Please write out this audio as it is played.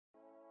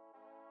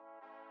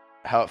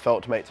how it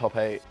felt to make top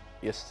 8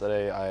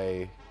 yesterday,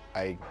 I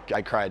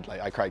cried,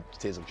 I cried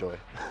tears of joy.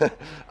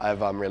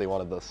 I've really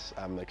wanted this.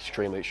 I'm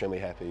extremely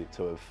happy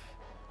to have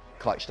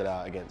clutched it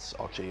out against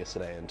Okja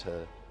yesterday and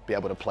to be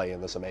able to play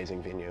in this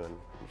amazing venue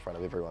in front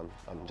of everyone.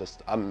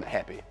 I'm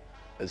happy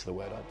is the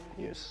word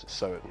I'd use.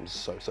 I'm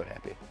so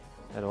happy.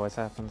 It always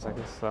happens, I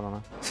guess. I don't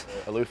know.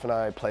 Aluf and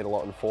I played a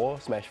lot in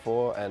Smash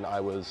 4, and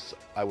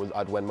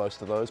I'd win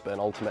most of those, but in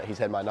Ultimate he's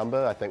had my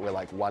number. I think we're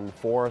like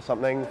 1-4 or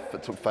something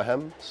for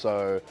him.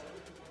 So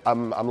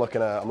I'm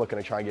looking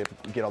to try and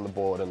get on the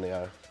board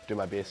and do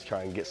my best,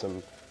 try and get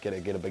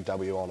a big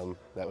W on him.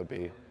 That would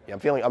be, yeah,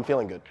 I'm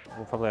feeling good.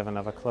 We'll probably have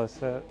another close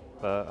set,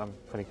 but I'm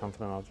pretty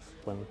confident I'll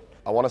just win.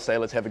 I want to say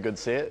let's have a good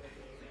set,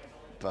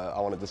 but I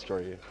want to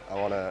destroy you. I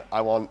want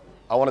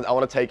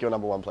to take your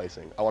 #1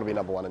 placing. I want to be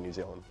 #1 in New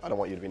Zealand. I don't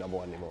want you to be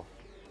 #1 anymore.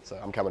 So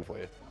I'm coming for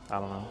you. I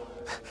don't know.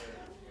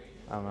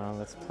 I don't know.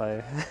 Let's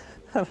play.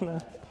 I don't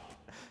know.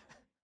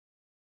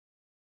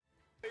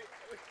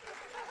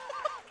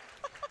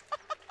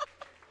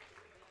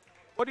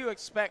 What do you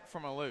expect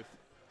from Aluf?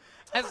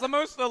 It's the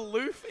most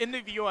aloof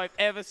interview I've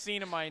ever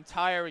seen in my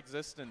entire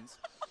existence.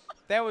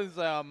 That was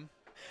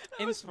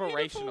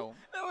inspirational.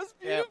 That was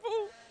beautiful.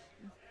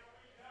 Yep.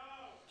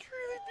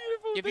 Truly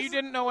beautiful. If you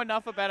didn't know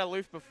enough about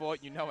Aluf before,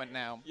 you know it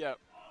now. Yep.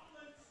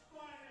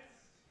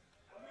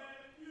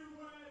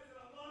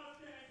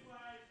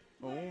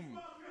 Boom.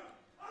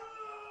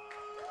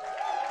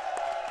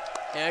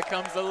 Here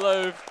comes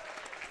Aluf.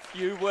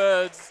 Few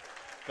words.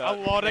 A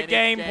lot of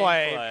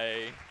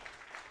gameplay.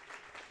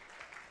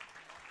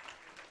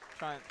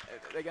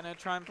 They're gonna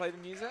try and play the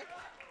music.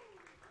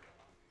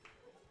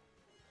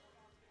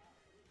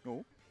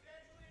 Oh.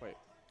 Wait.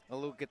 A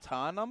little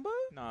guitar number?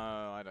 No,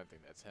 I don't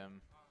think that's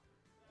him.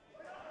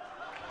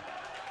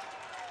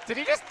 Did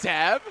he just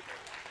dab?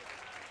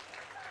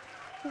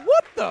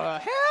 What the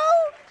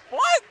hell?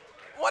 What?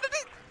 What did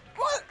he?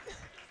 What?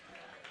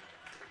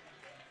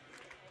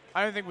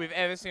 I don't think we've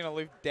ever seen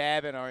Aluf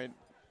dab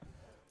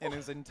in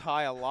his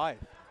entire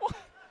life. What?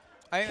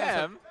 I think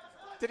Cam,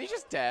 did he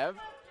just dab?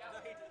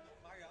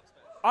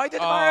 I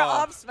did Mario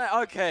up smash.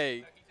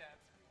 Okay.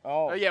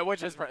 Oh yeah,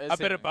 which is a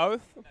bit of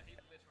both.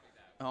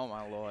 Oh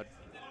my lord.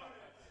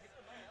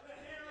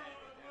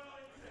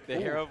 The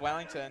hero of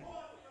Wellington.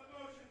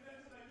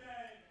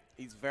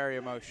 He's very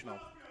emotional.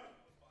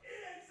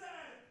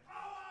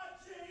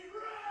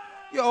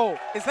 Yo,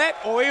 is that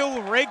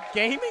Oil Rig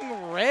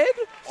Gaming Red?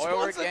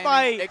 Oil Rig Sponsored Gaming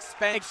by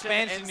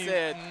Expansion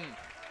ENZ.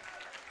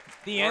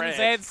 The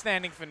Red. NZ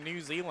standing for New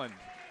Zealand.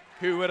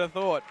 Who would have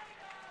thought?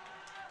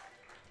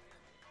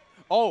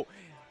 Oh,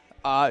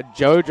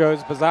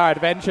 JoJo's Bizarre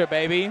Adventure,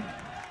 baby.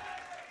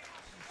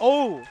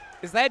 Oh,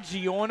 is that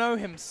Giorno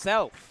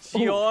himself?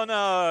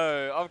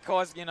 Giorno, of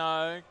course, you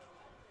know.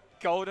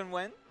 Golden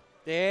Wind.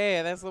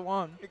 Yeah, that's the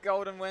one. The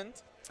Golden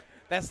Wind.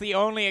 That's the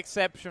only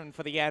exception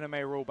for the anime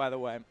rule, by the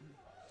way.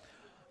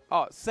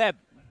 Oh, Seb.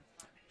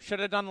 Should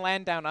have done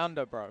Land Down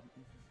Under, bro.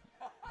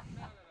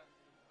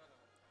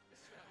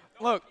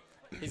 Look.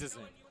 He's just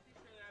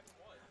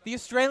The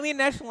Australian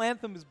national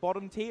anthem is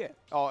bottom tier.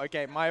 Oh,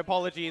 okay. My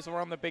apologies. We're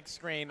on the big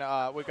screen.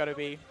 We've got to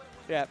be...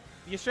 Yeah.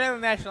 The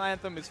Australian national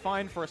anthem is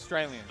fine for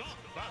Australians.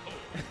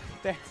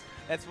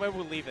 That's where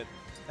we'll leave it.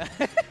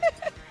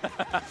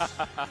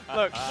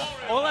 Look,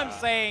 all I'm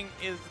saying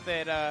is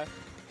that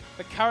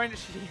the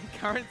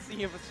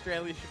currency of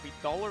Australia should be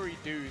dollary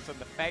dues, and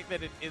the fact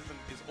that it isn't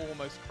is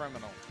almost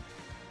criminal.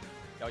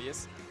 Oh,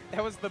 yes?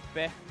 That was the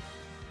best.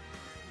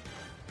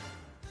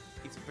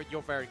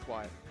 You're very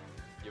quiet.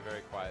 You're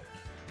very quiet.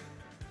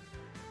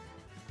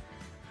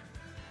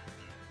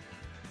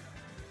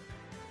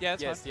 Yeah,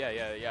 that's yes, fine.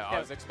 yeah. I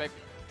was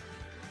expecting.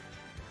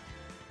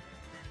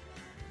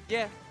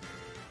 Yeah.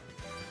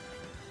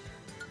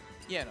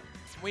 Yeah, no.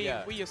 We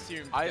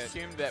assumed. I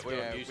assumed that we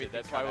were muted. we'd be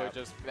That's why cut we were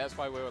out. That's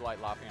why we were like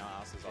laughing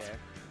our asses off.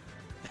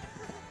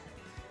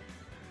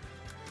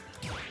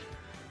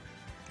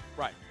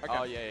 Right. Okay.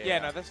 Oh yeah. Yeah,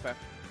 no, that's fair.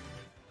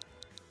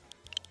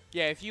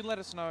 Yeah, if you let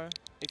us know,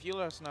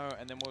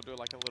 and then we'll do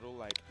like a little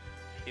like,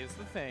 here's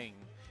the thing.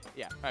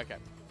 Yeah. Okay.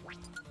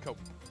 Cool.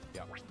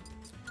 Yeah.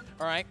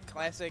 All right.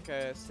 Classic.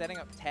 Setting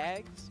up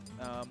tags.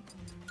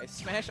 A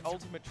Smash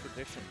Ultimate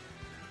tradition.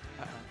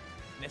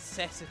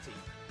 Necessity,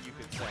 you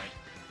could say.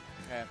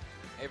 Yeah.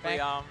 Every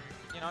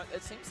you know,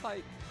 it seems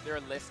like there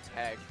are less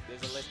tag.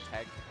 There's a less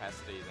tag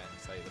capacity than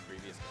say the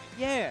previous game.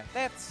 Yeah,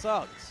 that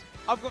sucks.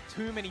 I've got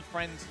too many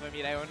friends for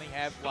me. They only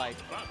have like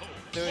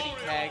 30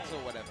 tags or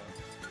whatever.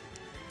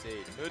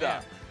 Indeed.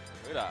 Yeah.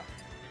 Huda.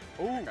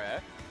 Ooh. Okay.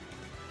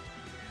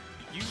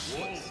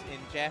 Useless in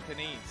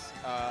Japanese.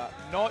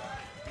 Not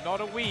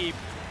a weeb.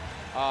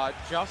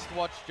 Just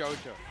watch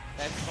JoJo.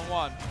 That's the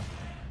one.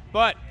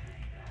 But,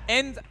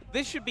 and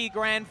this should be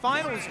grand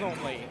finals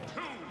normally.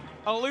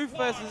 Aluf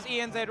versus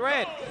ENZ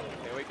Red.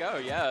 Here we go.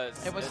 Yeah.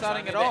 And we're it's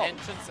starting only it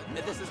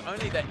off. This is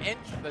only the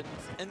entrance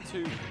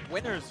into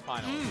winners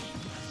finals.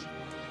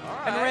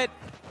 And Red,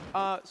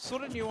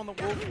 sort of new on the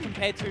Wolf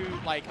compared to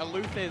like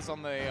Aluf is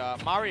on the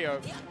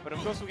Mario, but of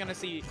course we're going to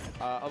see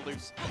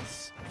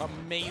Aluf's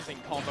amazing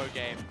combo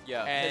game.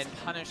 Yeah, and his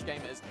punish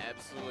game is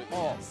absolutely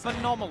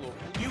phenomenal.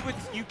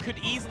 You could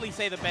easily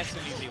say the best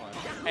in New Zealand,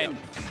 and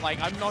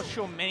like I'm not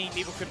sure many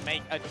people could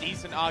make a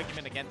decent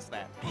argument against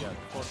that. Yeah,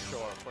 for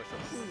sure, for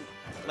sure.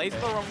 Plays the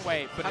wrong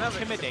way, but Kind of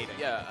intimidating.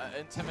 Yeah,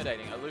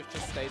 intimidating. Aluf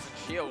just stays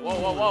in shield. Whoa,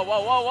 whoa, whoa,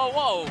 whoa, whoa, whoa,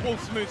 whoa!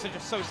 Wolf's moves are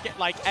just so scary.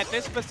 Like, at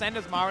this percent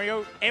as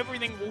Mario,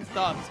 everything Wolf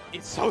does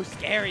is so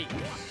scary.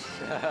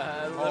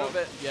 A little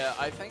bit. Yeah,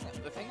 I think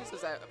the thing is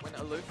that when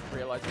Aluf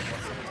realizes what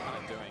he's kind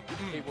of doing,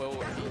 he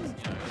will,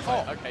 it's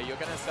like, okay, you're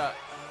going to start...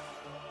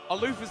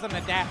 Aluf is an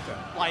adapter,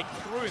 like,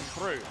 through and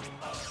through.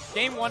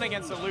 Game 1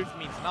 against Aluf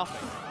means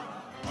nothing.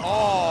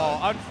 Oh,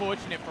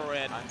 unfortunate for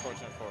Red.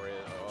 Unfortunate for Red.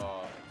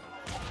 Oh.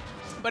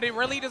 But it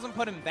really doesn't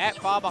put him that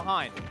far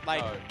behind.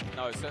 Like,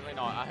 no, certainly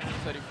not.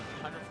 130,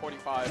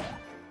 145.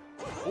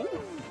 Ooh,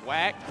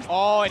 whack.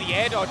 Oh, and he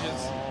air dodges.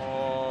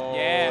 Oh.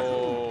 Yeah.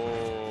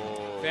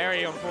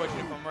 Very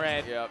unfortunate from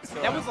Red. Yeah,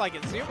 that was like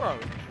a 0.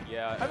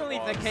 Yeah, I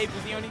believe that cave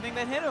was the only thing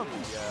that hit him.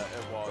 Yeah,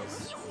 it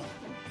was.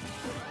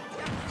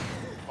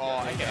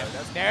 Oh, okay.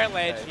 They're at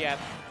ledge, yeah.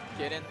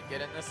 Get in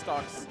the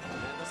stocks.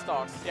 Get in the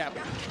stocks. Yeah.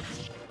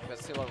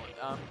 That's still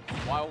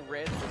while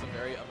Red was a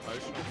very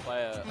emotional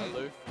player,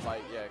 Aluf,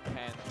 like,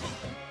 can.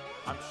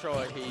 I'm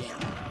sure he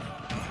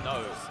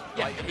knows.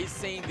 Yeah. Like, he's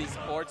seen these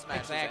forward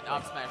smashes and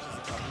up smashes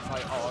and stuff. He's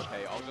like, oh,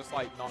 okay, I'll just,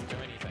 like, not do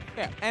anything.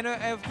 Yeah, and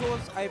of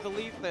course, I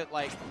believe that,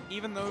 like,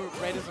 even though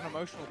Red is an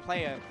emotional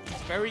player,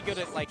 he's very good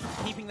at, like,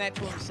 keeping that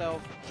to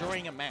himself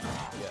during a match.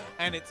 Yeah.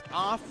 And it's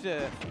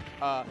after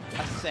a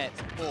set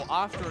or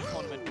after a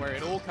tournament where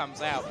it all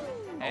comes out.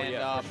 And,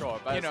 yeah, for sure.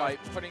 But you it's know,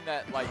 like putting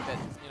that, like, that,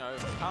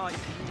 kind of like...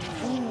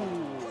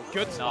 Ooh,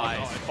 good spot.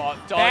 Nice.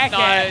 Spot. Back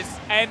Nice.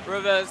 And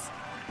reverse.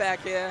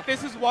 Back here.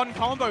 This is one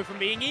combo from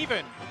being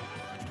even.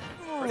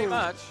 Pretty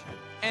much.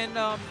 And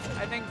I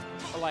think,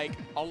 like,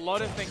 a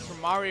lot of things from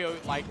Mario,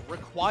 like,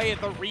 require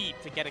the read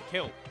to get a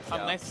kill.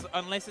 Yeah.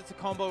 Unless it's a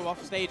combo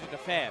off stage at a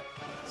fair.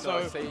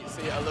 So see,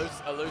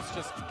 Aluf's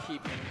just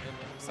keeping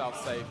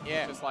himself safe.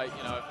 Yeah. Just like,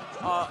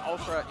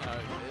 ultra,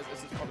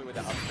 this is probably with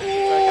the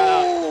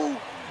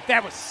up.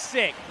 That was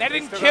sick. That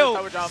didn't still kill.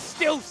 double jump.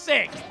 Still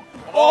sick.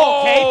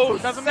 Oh,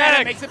 okay. Doesn't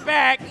matter. Makes it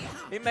back.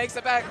 He makes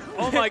it back.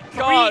 Oh my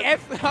god. 3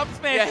 F up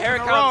smash. Yeah, here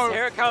it comes.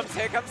 Here it comes.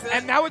 Here comes.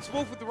 And now it's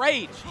Wolf with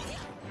rage.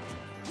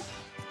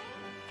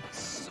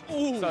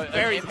 Ooh, So,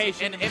 very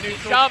patient. And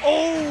jump.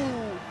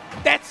 Oh,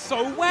 that's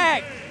so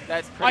whack.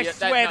 That's pretty. I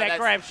swear that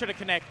grab should have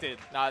connected.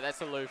 No, that's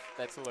Aluf.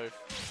 That's Aluf.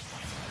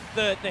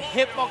 The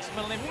hitbox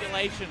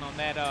manipulation on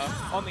that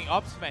on the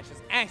up smash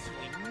is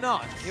actually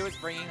nuts. He was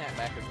bringing that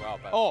back as well.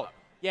 But oh,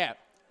 yeah.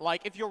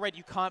 Like, if you're Red,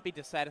 you can't be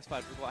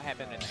dissatisfied with what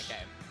happened in that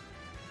game.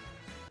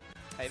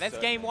 Hey, that's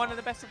game 1 of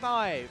the best of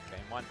 5. Game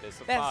 1,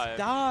 best of 5. That's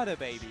data,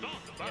 baby.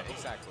 Yeah,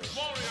 exactly.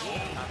 Can't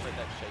let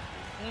that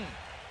shake you.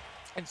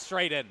 And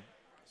straight in.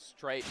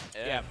 Straight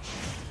in. Yeah.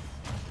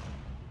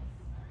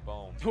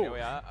 Boom. Here we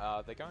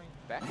are. They're going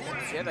back.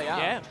 Yeah, they are.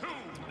 Yeah.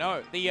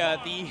 No, the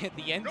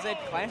ENZ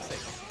Classic.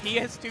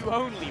 PS2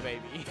 only,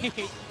 baby.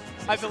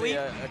 I believe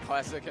a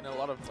classic in a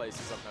lot of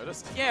places, I've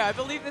noticed. Yeah, I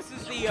believe this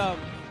is the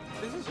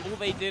this is all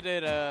they did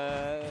at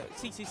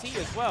CCC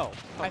as well.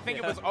 I think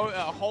it was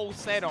a whole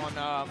set on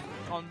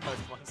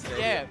Pokemon Stadium.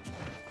 Yeah.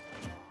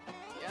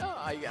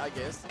 Yeah, I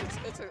guess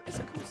it's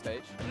a cool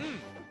stage.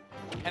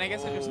 And I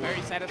guess I'm just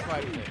very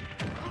satisfied with it.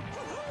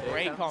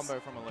 Great combo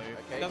from Aluf.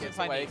 Okay,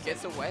 Doesn't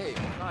gets away.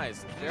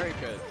 Nice. Very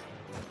good.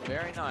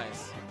 Very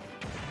nice.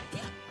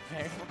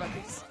 What about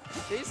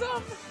these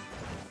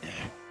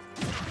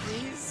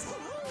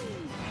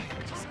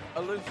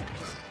Aluf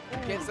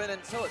just gets in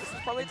until it's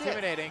probably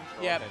intimidating.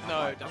 Oh, Yeah, okay,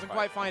 no, doesn't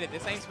quite find it.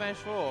 This ain't Smash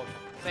 4.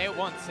 Say it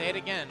once, say it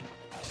again.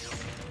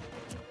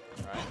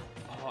 Alright.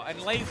 Oh,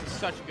 and Lays is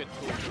such a good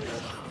tool.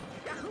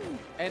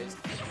 And this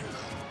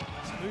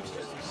move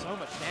just do so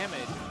much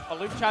damage.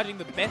 Aluf charging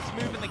the best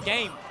move in the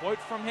game. Quote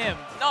from him.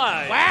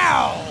 Nice.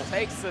 Wow!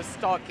 Takes the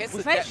stock. Gets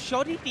Was the that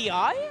shoddy DI?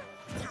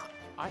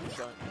 I don't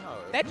know.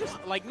 That just,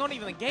 like, not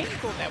even the game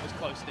thought that was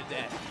close to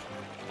death.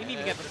 Didn't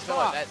even get the Like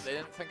stop. they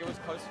didn't think it was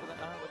close for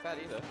with that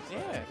either.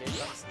 Yeah.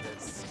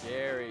 It's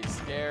scary,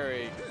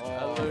 scary.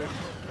 Aluf,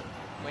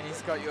 when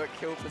he's got you at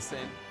kill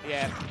percent.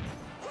 Yeah.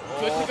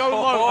 Good to go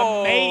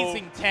low.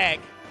 Amazing tag.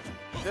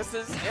 This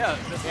is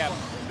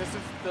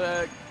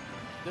the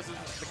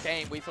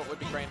game we thought would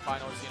be grand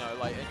finals.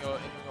 Like in your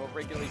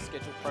regularly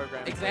scheduled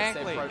program.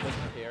 Exactly.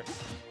 Here.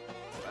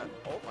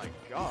 Oh my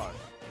god.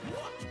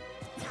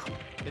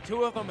 The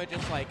two of them are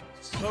just like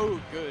so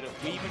good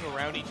at weaving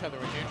around each other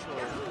in neutral,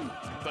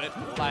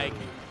 but like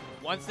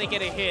once they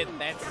get a hit,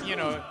 that's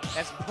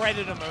that's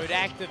Predator mode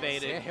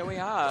activated. Yeah, here we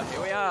are.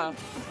 Here we are.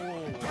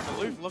 Ooh,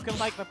 Aluf looking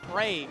like the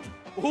prey.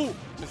 Ooh,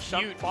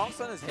 cute.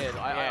 Box on his head.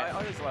 I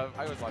always love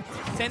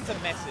it. Sends a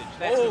message.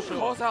 That's for sure.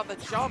 Calls out the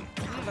jump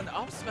with an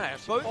up smash.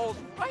 Falls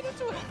right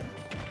into it.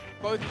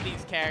 Both of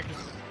these characters,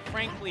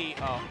 frankly,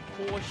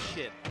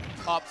 horseshit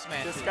up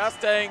smashes.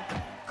 Disgusting.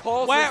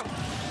 Calls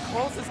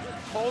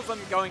them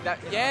going that.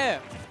 Yeah.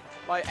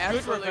 Like,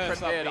 absolutely reverse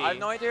prepared. up I have B.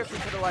 no idea if he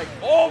could have, like,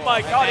 oh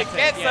my god, he that's it,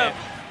 gets yeah. him!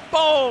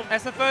 Boom!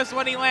 That's the first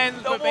one he lands,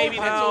 but Double baby,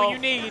 that's all pound. you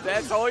need.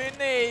 That's all you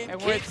need.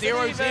 And we're at Keeps it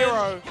even.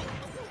 0-0.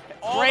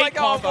 Oh Great my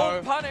god, combo.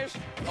 won't punish.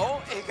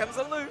 Oh, here comes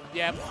a loop.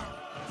 Yep.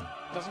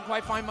 Doesn't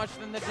quite find much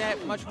more than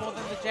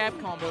the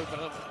jab combo,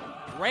 but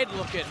Red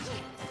looking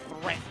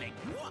threatening.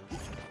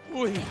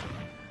 Ooh.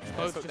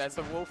 That's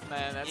the wolf,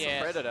 man. That's Yeah.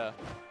 the predator.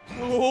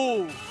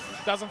 Ooh.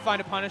 Doesn't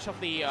find a punish off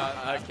the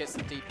Gets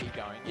the DP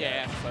going.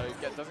 Yeah.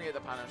 So doesn't get the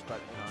punish, but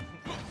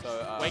you know.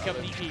 So wake up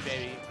DP,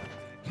 baby.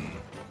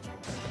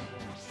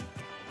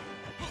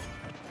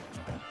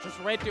 Just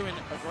Red doing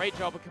a great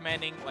job of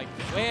commanding like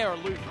where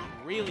Aluf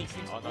really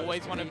seems to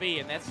always want to be,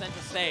 and that's center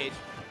stage.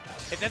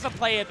 If there's a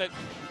player that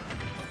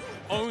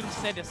owns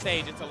center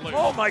stage, it's Aluf.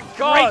 Oh my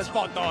god! Great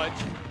spot dodge.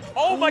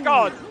 Oh my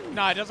god!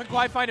 No, it doesn't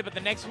quite find it, but the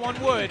next one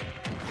would.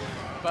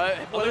 But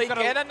will he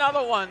get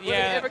another one? Will he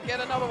Yeah. ever get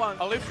another one?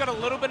 Aluf's got a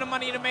little bit of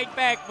money to make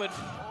back, but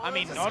I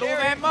mean, this is not all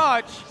scary. that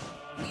much.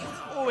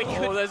 Oh, it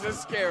Oh, could. this is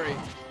scary.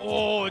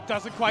 Oh, it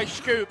doesn't quite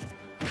scoop.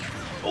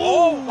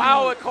 Oh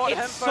wow! It caught him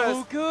It's first.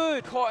 so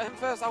good. Caught him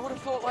first. I would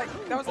have thought like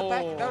that was a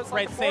back. That was like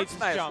Red a forward Sage's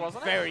smash, jump.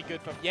 wasn't it? Very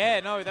good from. Yeah,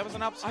 no, that was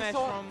an up smash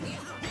thought-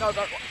 from. No,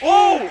 that.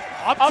 Oh,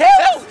 up Up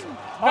tilt. tilt?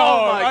 No,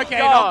 Oh my okay,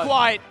 God. not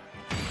quite.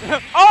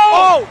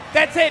 Oh!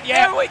 That's it.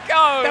 Yeah. There we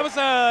go. That was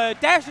a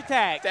dash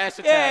attack. Dash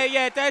Yeah, attack.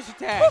 yeah, dash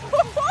attack.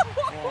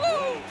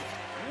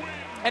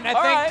 And I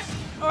All think, right,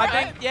 all I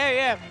right. think,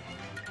 yeah.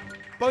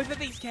 Both of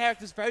these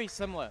characters very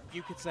similar,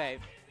 you could say.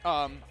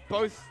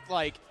 Both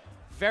like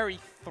very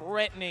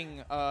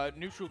threatening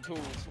neutral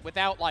tools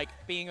without like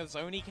being a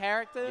zony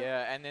character.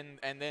 Yeah, and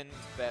then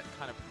that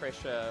kind of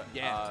pressure,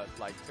 Yeah.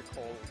 like to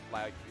call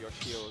like your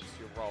shields,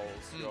 your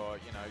rolls,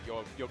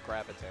 your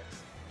grab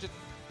attacks. Just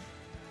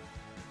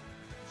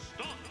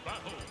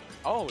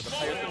Oh, the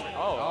player's doing.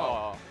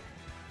 Oh.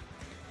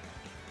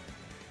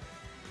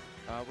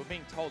 we're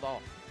being told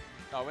off.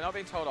 No, we're not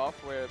being told off.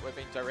 We're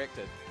being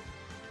directed.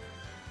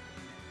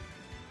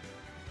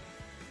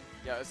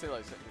 Yeah, let's see.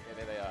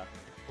 There they are.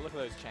 Look at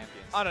those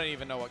champions. I don't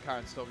even know what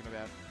Karen's talking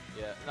about.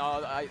 Yeah.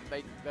 No,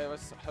 they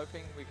was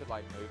hoping we could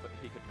like move, but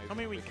he could move. I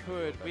mean, we could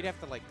could. move, We'd but- have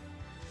to like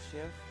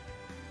shift.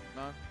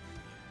 No.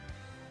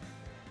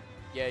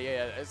 Yeah.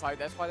 It's like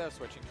that's why they were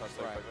switching to us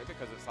so Right. quickly,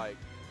 because it's like,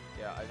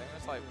 yeah, I think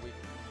it's like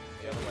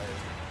the other way.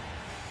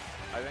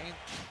 I think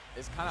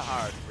it's kind of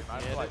hard. We might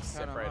have Yeah, to like that's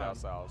kinda separate hard.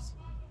 ourselves.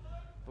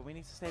 But we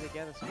need to stay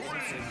together. So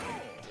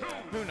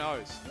who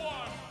knows?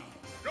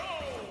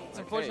 It's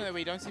unfortunate that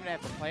we don't seem to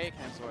have the player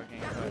cams working.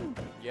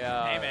 But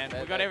Yeah. hey man,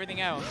 we got everything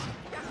else.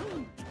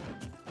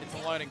 It's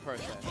a learning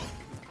process.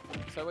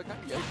 So we're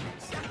kind of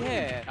Yoshis.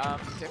 Yeah.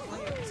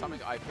 Definitely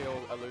something I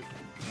feel Aluf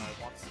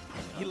wants.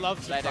 He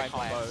loves the ladder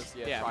tri-plans.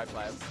 combos. Yeah,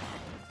 tri-plans.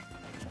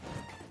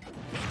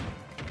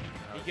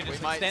 He can we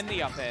just might- extend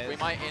the up airs. We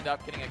might end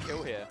up getting a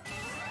kill here.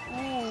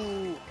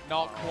 Ooh,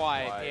 not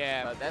quite.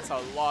 Yeah. But that's a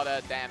lot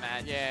of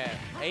damage. Yeah,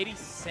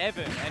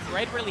 87, and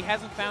Red really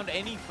hasn't found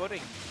any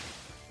footing.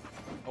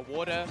 A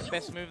water,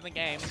 best move in the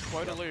game,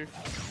 quote Aluf.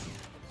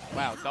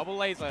 Wow, double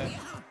laser.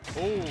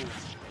 Ooh.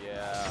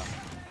 Yeah.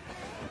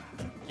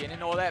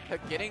 Getting all that,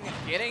 but getting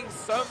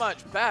so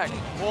much back.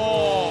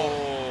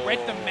 Whoa.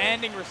 Red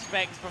demanding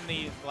respect from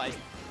the, like,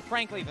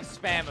 frankly, the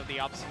spam of the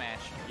up smash.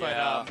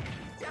 Yeah.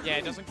 But, yeah,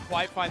 it doesn't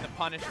quite find the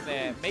punish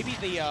there. Maybe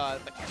the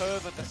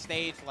curve of the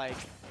stage, like,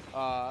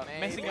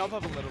 messing up a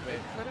little bit.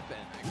 It could have been.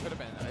 It could have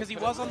been. Because he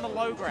was on the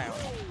low ground.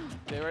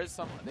 There is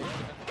some. There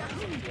should have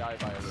been some DI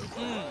by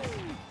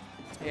Aluf.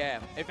 Yeah,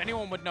 if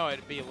anyone would know,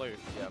 it'd be Aluf.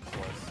 Yeah, of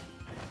course.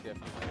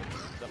 Definitely.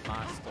 The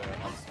master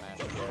of Smash.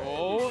 Yeah,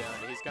 Oh.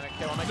 he's gonna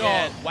kill him No,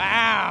 again.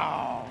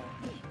 wow.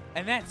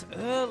 And that's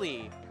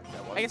early.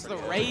 That was I guess the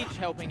pretty rage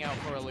helping out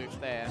for Aluf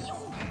there.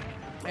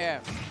 Yeah.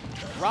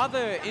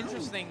 Rather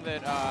interesting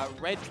that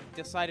Red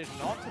decided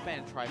not to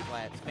ban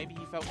tri-flats. Maybe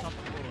he felt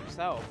comfortable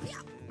himself.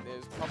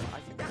 There's probably, I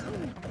think there's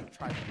something coming to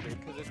try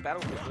because there's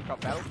Battlefield. We've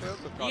got Battlefield.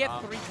 We've got, He had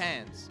 3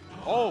 pans.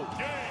 Oh.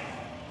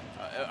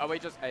 are we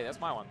just? Hey, that's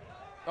my one.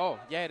 Oh,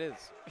 yeah, it is.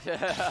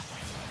 Yeah.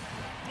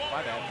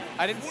 My bad.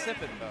 I didn't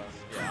sip it, though.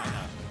 Yeah, I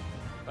know.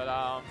 But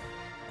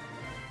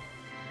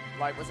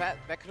like, was that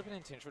could have been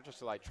intentional, just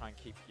to like try and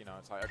keep,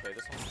 it's like, okay,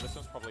 this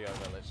one's probably over.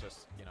 Let's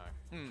just,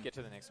 get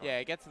to the next one.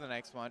 Yeah, get to the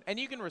next one. And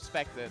you can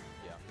respect it.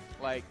 Yeah.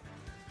 Like,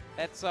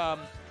 that's,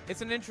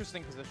 it's an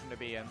interesting position to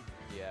be in.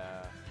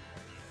 Yeah.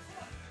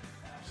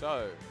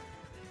 So,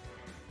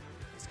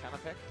 this counter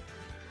pick.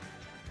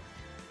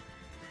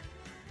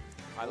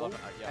 I love it.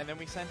 Yeah. And then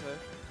we center.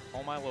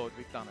 Oh my lord,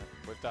 we've done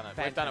it. We've done it.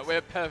 Fantastic. We've done it.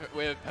 We're perfect.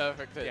 We're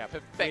perfect. Yeah,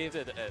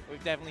 Perfected it.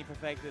 We've definitely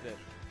perfected it.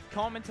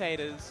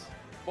 Commentators,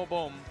 boom,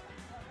 boom.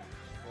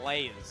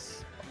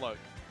 Layers. Look.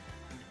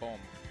 Boom.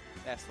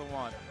 That's the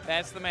one.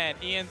 That's the man.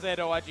 ENZ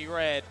OIG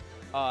Red.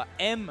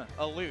 M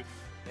Aluf.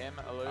 M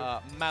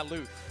Aluf.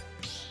 Maluf.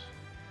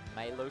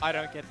 Maluf. I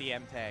don't get the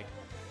M tag.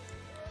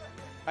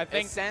 I It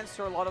think stands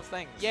for a lot of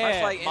things. Yeah,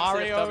 Much like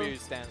Mario. NCFW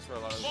stands for a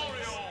lot of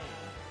things.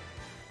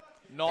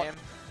 not M,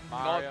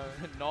 Mario.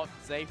 not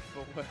Zafe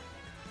for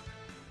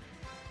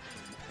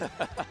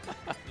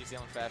New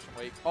Zealand Fashion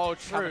Week. Oh,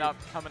 true.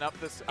 Coming up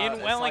this In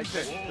it's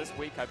Wellington. like this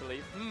week, I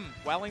believe.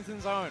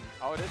 Wellington's own.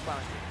 Oh, it is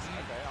Wellington.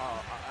 Okay.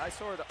 Oh, I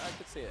saw it. I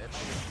could see it.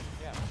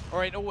 Yeah.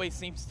 Or it always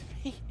seems to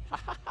be.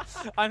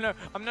 I know.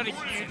 I'm not a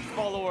huge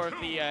follower of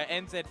the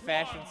NZ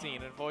fashion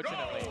scene,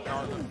 unfortunately.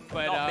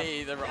 But not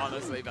me either,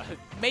 honestly. But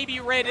maybe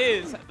Red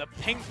is. The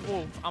Pink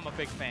Wolf, I'm a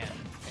big fan.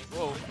 Pink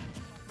Wolf,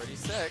 pretty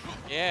sick.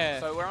 Yeah.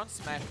 So we're on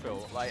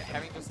Smashville, like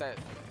having just that.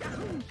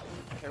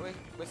 Okay,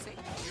 we're seeing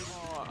a few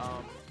more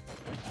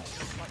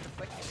like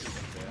deflecting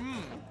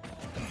there.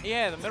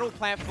 Yeah, the middle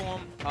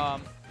platform.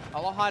 A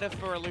lot harder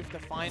for Aluf to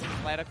find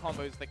ladder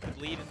combos that could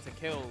lead into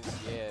kills.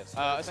 Yes.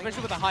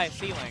 Especially with the higher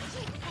ceilings.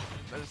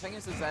 But the thing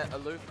is that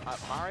Aluf,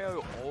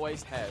 Mario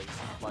always has,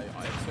 like,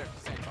 a certain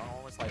percentage on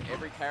almost like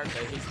every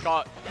character. He's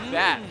got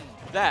that.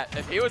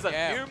 If he was a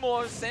few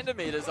more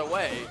centimeters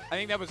away. I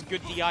think that was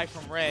good DI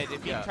from Red.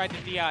 If he tried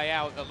to DI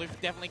out, Aluf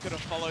definitely could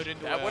have followed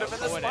into that would have been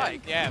the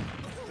spike. Yeah.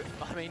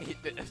 I mean,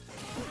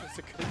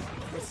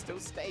 it's still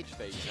stage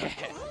phase. Yeah.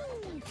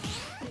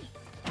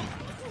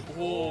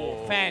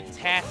 Oh,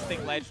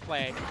 fantastic ledge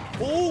play.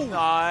 Oh,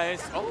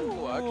 nice.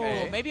 Oh,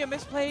 okay. Maybe a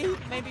misplay.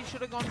 Maybe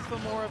should have gone for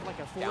more of like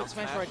a forward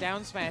smash or a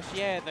down smash.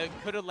 Yeah, that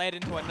could have led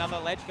into another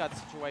ledge guard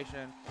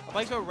situation. I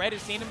like how Red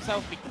has seen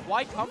himself be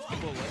quite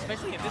comfortable,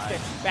 especially in this game.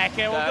 Back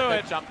air will do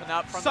it. Jumping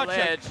up from Such the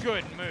ledge. a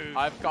good move.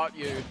 I've got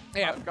you.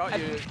 Yeah. I've got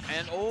you.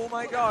 And oh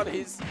my god,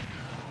 he's...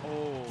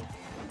 Oh.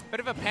 Bit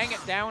of a pang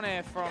it down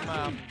air from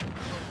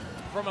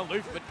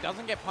Aluf, but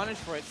doesn't get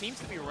punished for it. Seems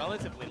to be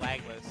relatively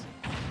lagless.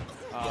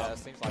 Yeah,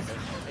 seems like it.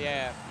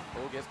 Yeah.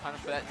 Oh, gets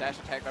punished for that dash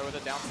attack though with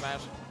a down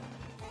smash.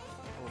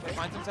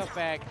 Finds himself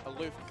back.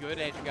 Aluf, good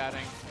edge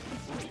guarding.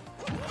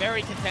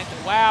 Very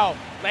contented. Wow.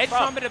 Ledge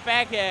trumpet to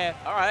back air.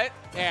 All right.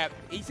 Yeah,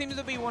 he seems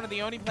to be one of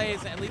the only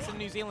players, at least in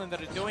New Zealand,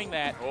 that are doing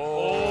that.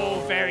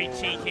 Oh, very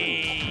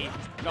cheeky.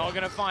 Not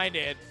going to find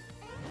it.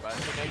 But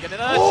he'll get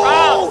another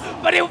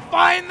chance. But he'll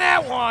find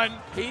that one.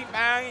 He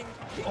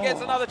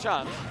gets another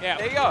chance. Yeah.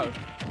 There you go.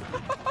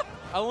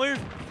 Aluf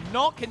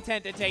not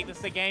content to take this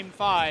to game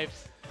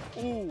 5.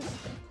 Ooh.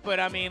 But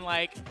I mean,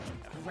 like,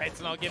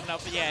 Red's not giving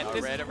up yet.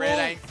 No, Red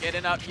ain't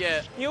getting up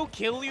yet. He'll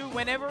kill you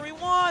whenever he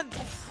wants.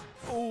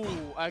 Ooh,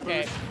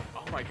 okay.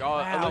 Oh my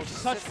god. Wow,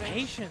 such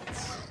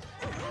patience.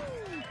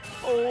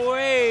 Oh,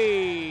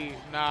 wait.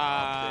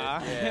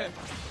 Nah. Yeah.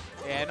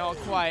 Yeah, not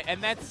quite.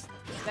 And that's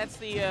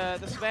the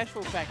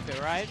special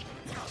factor, right?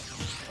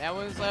 That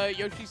was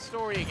Yoshi's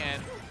story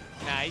again.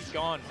 Nah, he's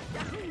gone.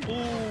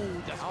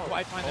 Ooh, doesn't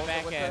quite find the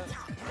back end.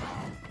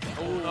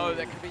 Oh no,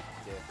 that could be.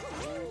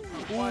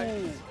 Yeah.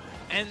 Ooh.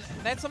 And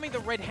that's something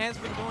that Red has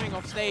been doing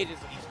off stage. Is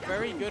he's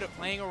very good at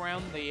playing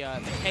around the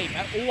cake.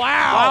 Wow!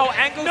 Wow!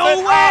 Angles no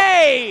it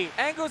way! Up.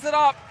 Angles it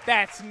up.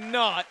 That's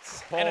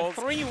nuts. Pause. And a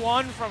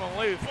 3-1 from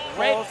Aluf.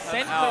 Red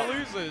sent the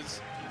losers.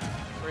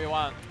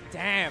 3-1.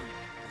 Damn.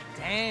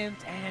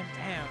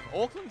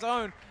 Auckland's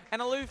own.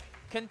 And Aluf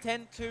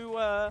content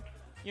to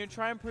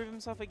try and prove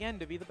himself again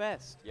to be the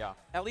best. Yeah.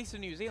 At least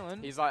in New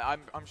Zealand. He's like,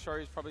 I'm sure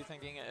he's probably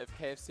thinking if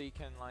KFC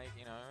can, like,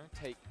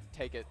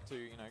 take it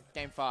to,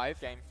 game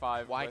 5.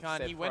 Why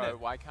can't he win it?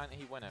 Why can't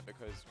he win it?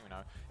 Because,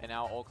 in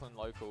our Auckland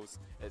locals,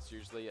 it's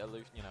usually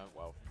Aluf,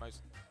 well,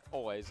 most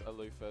always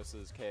Aluf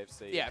versus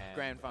KFC. Yeah, and,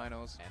 grand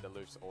finals. And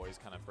Aluf's always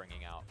kind of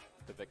bringing out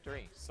the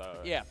victory.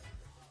 So yeah.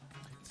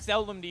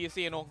 Seldom do you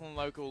see an Auckland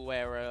local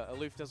where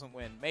Aluf doesn't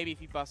win. Maybe if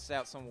he busts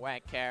out some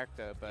whack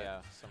character, but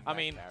yeah, some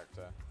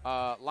character.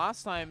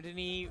 Last time didn't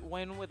he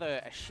win with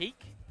a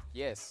Sheik?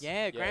 Yes.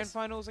 Yeah, grand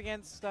finals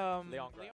against Leon.